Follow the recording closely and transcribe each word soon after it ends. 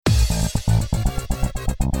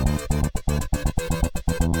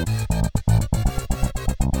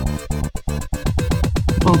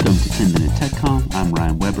10-Minute TechCom. I'm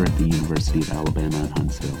Ryan Weber at the University of Alabama at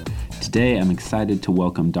Huntsville. Today, I'm excited to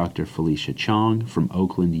welcome Dr. Felicia Chong from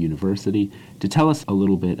Oakland University to tell us a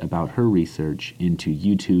little bit about her research into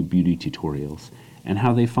YouTube beauty tutorials and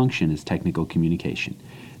how they function as technical communication.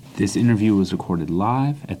 This interview was recorded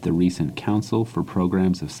live at the recent Council for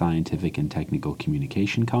Programs of Scientific and Technical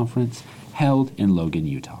Communication conference held in Logan,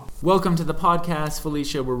 Utah. Welcome to the podcast,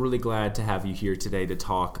 Felicia. We're really glad to have you here today to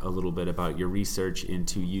talk a little bit about your research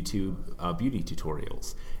into YouTube beauty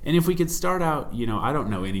tutorials. And if we could start out, I don't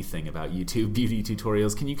know anything about YouTube beauty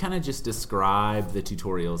tutorials. Can you kind of just describe the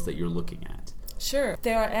tutorials that you're looking at? Sure.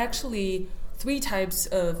 There are actually three types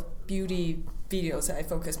of beauty videos that I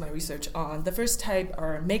focus my research on. The first type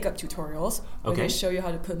are makeup tutorials, where they show you how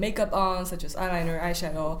to put makeup on, such as eyeliner,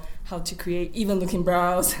 eyeshadow, how to create even-looking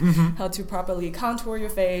brows, how to properly contour your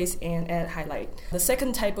face, and add highlight. The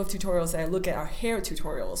second type of tutorials that I look at are hair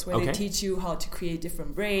tutorials, where they teach you how to create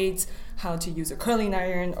different braids, how to use a curling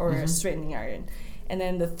iron or a straightening iron. And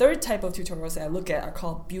then the third type of tutorials that I look at are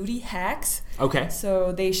called beauty hacks. Okay.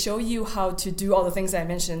 So they show you how to do all the things I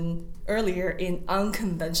mentioned earlier in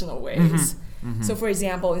unconventional ways. So for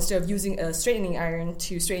example, instead of using a straightening iron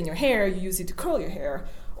to straighten your hair, you use it to curl your hair.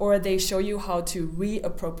 Or they show you how to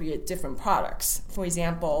reappropriate different products. For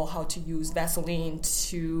example, how to use Vaseline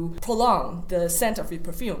to prolong the scent of your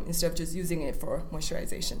perfume instead of just using it for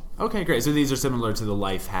moisturization. Okay, great. So these are similar to the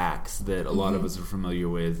life hacks that a lot of us are familiar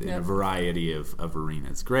with in a variety of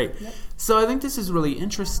arenas. Great. Yep. So I think this is really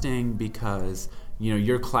interesting because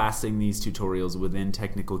you're classing these tutorials within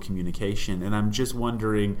technical communication, and I'm just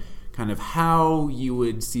wondering kind of how you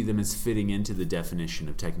would see them as fitting into the definition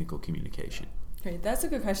of technical communication. Great, that's a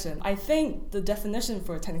good question. I think the definition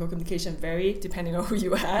for technical communication vary depending on who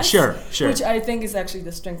you ask. Sure. Which I think is actually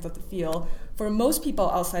the strength of the field. For most people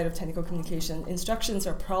outside of technical communication, instructions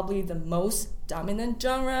are probably the most dominant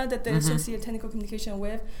genre that they associate technical communication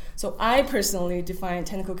with. So I personally define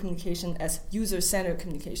technical communication as user-centered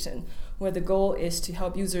communication, where the goal is to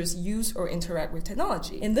help users use or interact with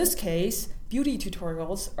technology. In this case, beauty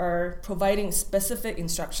tutorials are providing specific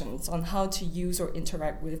instructions on how to use or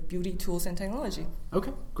interact with beauty tools and technology.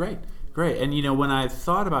 Okay, great. And when I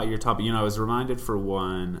thought about your topic, I was reminded for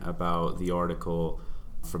one about the article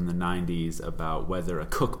from the 90s about whether a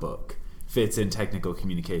cookbook fits in technical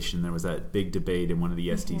communication. There was that big debate in one of the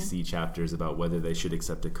STC chapters about whether they should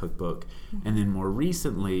accept a cookbook. And then more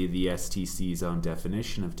recently, the STC's own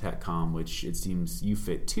definition of TechCom, which it seems you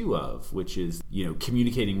fit two of, which is,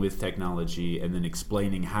 communicating with technology and then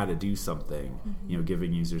explaining how to do something,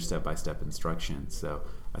 giving users step-by-step instructions. So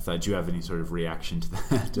I thought, do you have any sort of reaction to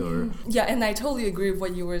that? Or Yeah, and I totally agree with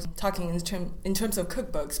what you were talking in terms of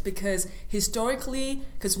cookbooks, because historically,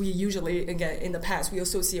 because we usually, again, in the past, we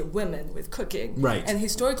associate women with cooking. Right. And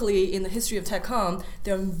historically, in the history of TechCom,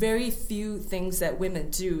 there are very few things that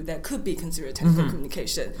women do that could be considered technical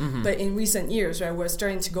communication. But in recent years, right, we're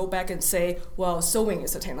starting to go back and say, well, sewing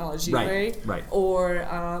is a technology, right?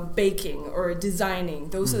 Or baking or designing.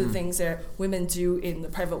 Those are the things that women do in the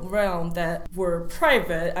private realm that were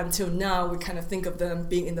private until now we kind of think of them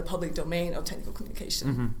being in the public domain of technical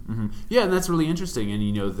communication. Yeah, and that's really interesting.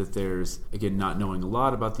 And that there's, again, not knowing a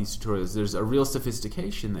lot about these tutorials, there's a real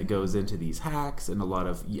sophistication that goes into these hacks and a lot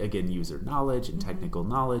of, again, user knowledge and technical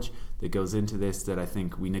knowledge that goes into this that I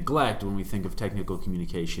think we neglect when we think of technical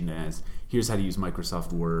communication as here's how to use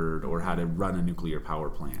Microsoft Word or how to run a nuclear power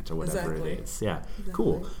plant or whatever it is. Yeah, exactly.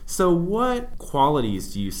 Cool. So what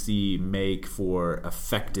qualities do you see make for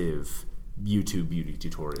effective YouTube beauty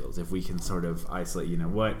tutorials? If we can sort of isolate,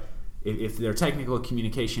 what if they're technical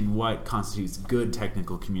communication, what constitutes good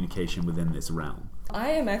technical communication within this realm?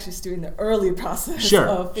 I am actually still in the early process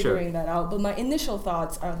of figuring that out, but my initial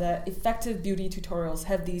thoughts are that effective beauty tutorials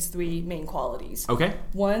have these three main qualities. Okay.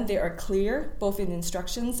 One, they are clear, both in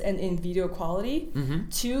instructions and in video quality.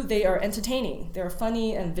 Two, they are entertaining. They are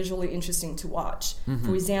funny and visually interesting to watch.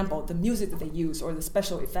 For example, the music that they use or the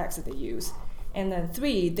special effects that they use. And then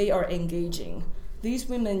three, they are engaging. These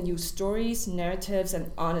women use stories, narratives,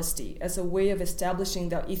 and honesty as a way of establishing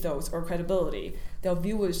their ethos or credibility. Their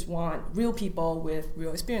viewers want real people with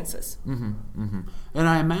real experiences. And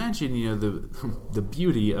I imagine, the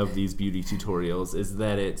beauty of these beauty tutorials is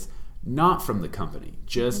that it's not from the company,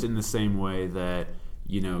 just in the same way that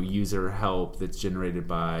user help that's generated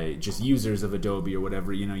by just users of Adobe or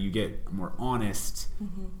whatever, you get a more honest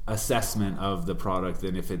assessment of the product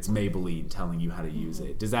than if it's Maybelline telling you how to use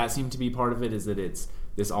it. Does that seem to be part of it? Is that it's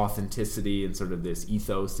this authenticity and sort of this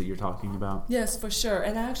ethos that you're talking about? Yes, for sure.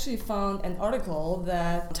 And I actually found an article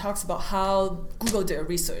that talks about how Google did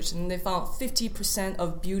research, and they found 50%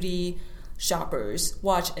 of beauty shoppers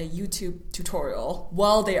watch a YouTube tutorial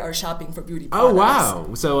while they are shopping for beauty Oh, products.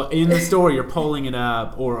 wow. So in the store, you're pulling it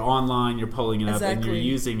up, or online, you're pulling it up, and you're Exactly.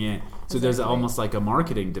 using it. So there's almost like a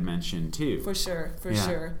marketing dimension, too. For sure.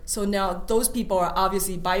 Yeah. So now those people are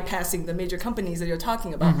obviously bypassing the major companies that you're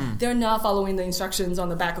talking about. They're not following the instructions on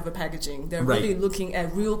the back of the packaging. They're really looking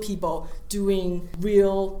at real people doing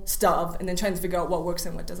real stuff and then trying to figure out what works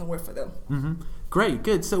and what doesn't work for them. Great,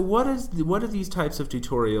 good. So what do these types of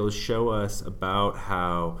tutorials show us about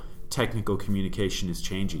how technical communication is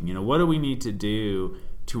changing? You know, what do we need to do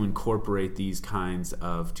to incorporate these kinds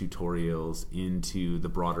of tutorials into the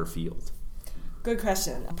broader field? Good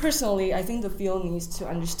question. Personally, I think the field needs to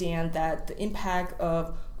understand that the impact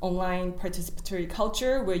of online participatory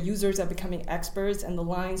culture, where users are becoming experts and the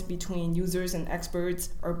lines between users and experts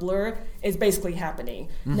are blurred, is basically happening.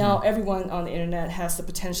 Now everyone on the internet has the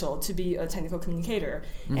potential to be a technical communicator.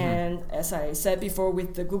 And as I said before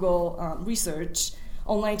with the Google research,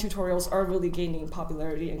 online tutorials are really gaining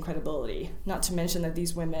popularity and credibility. Not to mention that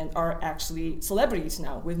these women are actually celebrities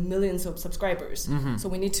now with millions of subscribers. So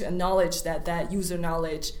we need to acknowledge that user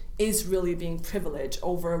knowledge is really being privileged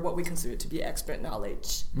over what we consider to be expert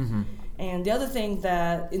knowledge. And the other thing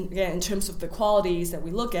that, in terms of the qualities that we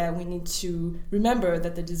look at, we need to remember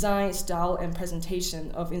that the design, style, and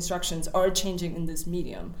presentation of instructions are changing in this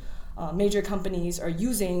medium. Major companies are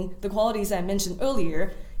using the qualities I mentioned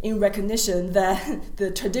earlier in recognition that the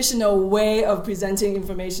traditional way of presenting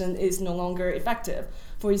information is no longer effective.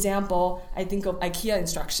 For example, I think of IKEA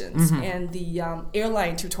instructions and the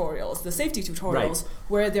airline tutorials, the safety tutorials,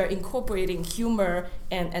 where they're incorporating humor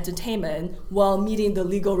and entertainment while meeting the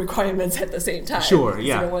legal requirements at the same time. Sure, because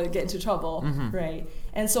yeah. they don't want to get into trouble, right?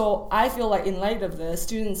 And so I feel like in light of this,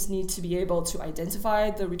 students need to be able to identify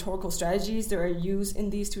the rhetorical strategies that are used in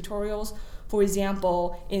these tutorials. For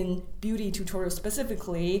example, in beauty tutorials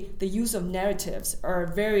specifically, the use of narratives are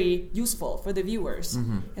very useful for the viewers.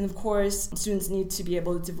 And of course, students need to be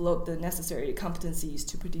able to develop the necessary competencies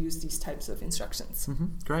to produce these types of instructions.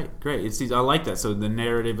 Great. I like that. So the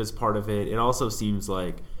narrative is part of it. It also seems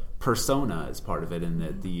like persona is part of it, and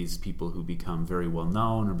that these people who become very well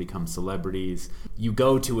known or become celebrities, you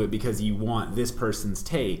go to it because you want this person's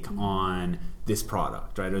take on this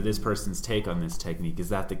product, right? Or this person's take on this technique. Is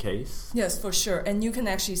that the case? Yes, for sure. And you can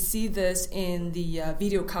actually see this in the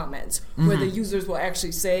video comments where the users will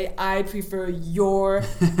actually say, I prefer your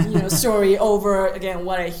story over, again,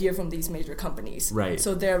 what I hear from these major companies. Right.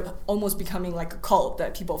 So they're almost becoming like a cult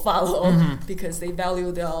that people follow because they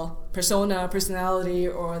value their personality,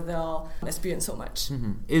 or their experience so much.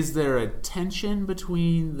 Is there a tension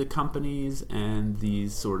between the companies and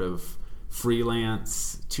these sort of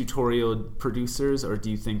freelance tutorial producers, or do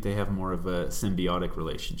you think they have more of a symbiotic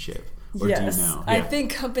relationship? Or Yes, do you know? I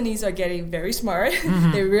think companies are getting very smart.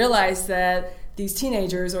 They realize that these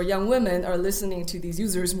teenagers or young women are listening to these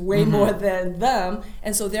users way more than them,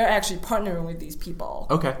 and so they're actually partnering with these people.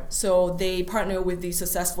 Okay. So they partner with these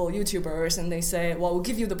successful YouTubers, and they say, well, we'll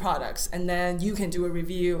give you the products, and then you can do a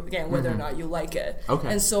review, again, whether or not you like it. Okay.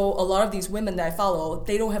 And so a lot of these women that I follow,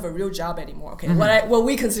 they don't have a real job anymore. Okay, what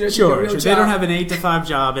we consider to be a real job. They don't have an 8-to-5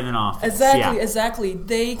 job in an office. Exactly.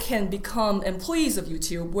 They can become employees of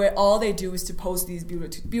YouTube, where all they do is to post these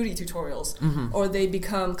beauty tutorials, or they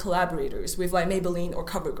become collaborators with like Maybelline or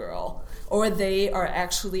CoverGirl, or they are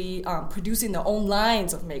actually producing their own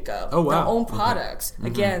lines of makeup, their own products,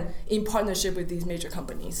 again, in partnership with these major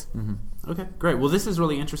companies. Okay, great. Well, this is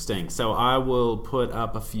really interesting. So I will put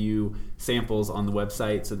up a few samples on the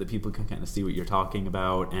website so that people can kind of see what you're talking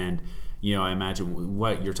about. And, I imagine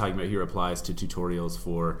what you're talking about here applies to tutorials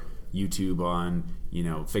for YouTube on,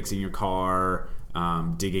 fixing your car,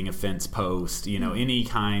 digging a fence post, any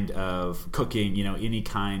kind of cooking, any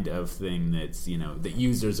kind of thing that's, that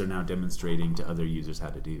users are now demonstrating to other users how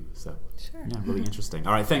to do. So, Sure. yeah, really interesting.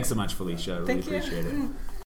 All right, thanks so much, Felicia. I really appreciate it.